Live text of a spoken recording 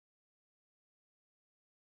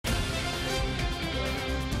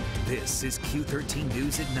This is Q13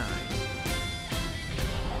 News at 9.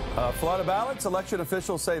 A flood of ballots. Election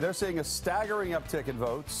officials say they're seeing a staggering uptick in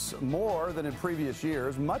votes, more than in previous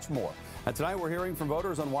years, much more. And tonight we're hearing from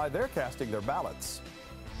voters on why they're casting their ballots.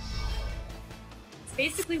 It's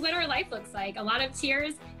basically what our life looks like. A lot of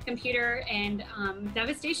tears, computer, and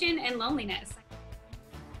devastation and loneliness.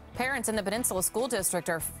 Parents in the Peninsula School District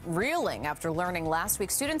are reeling after learning last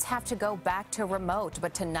week students have to go back to remote.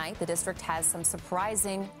 But tonight, the district has some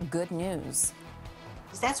surprising good news.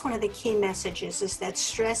 That's one of the key messages, is that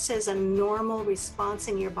stress is a normal response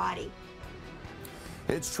in your body.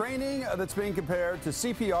 It's training that's being compared to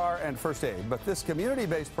CPR and first aid, but this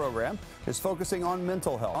community-based program is focusing on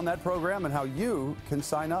mental health. On that program and how you can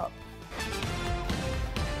sign up.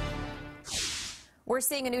 We're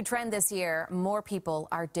seeing a new trend this year. More people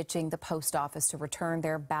are ditching the post office to return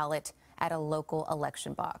their ballot at a local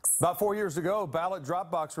election box. About 4 years ago, ballot drop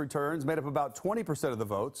box returns made up about 20% of the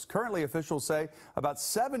votes. Currently, officials say about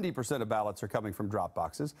 70% of ballots are coming from drop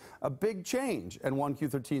boxes. A big change. And one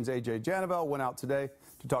Q13's AJ Janavel went out today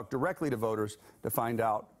to talk directly to voters to find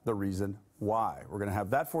out the reason why. We're going to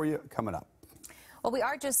have that for you coming up. Well, we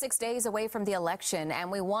are just 6 days away from the election,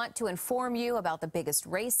 and we want to inform you about the biggest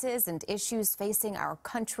races and issues facing our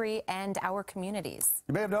country and our communities.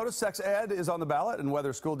 You may have noticed sex ed is on the ballot and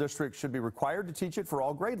whether school districts should be required to teach it for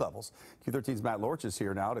all grade levels. Q13's Matt Lorch is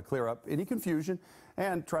here now to clear up any confusion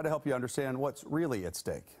and try to help you understand what's really at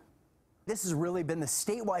stake. This has really been the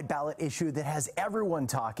statewide ballot issue that has everyone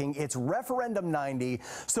talking. It's Referendum 90.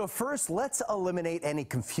 So first, let's eliminate any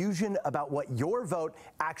confusion about what your vote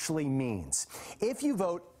actually means. If you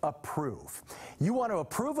vote approve, you want to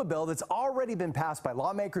approve a bill that's already been passed by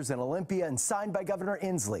lawmakers in Olympia and signed by Governor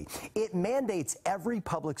Inslee. It mandates every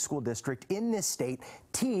public school district in this state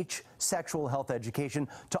teach sexual health education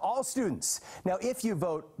to all students. Now, if you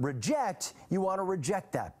vote reject, you want to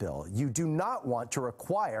reject that bill. You do not want to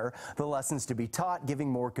require the lessons to be taught, giving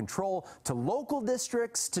more control to local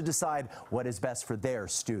districts to decide what is best for their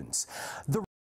students. The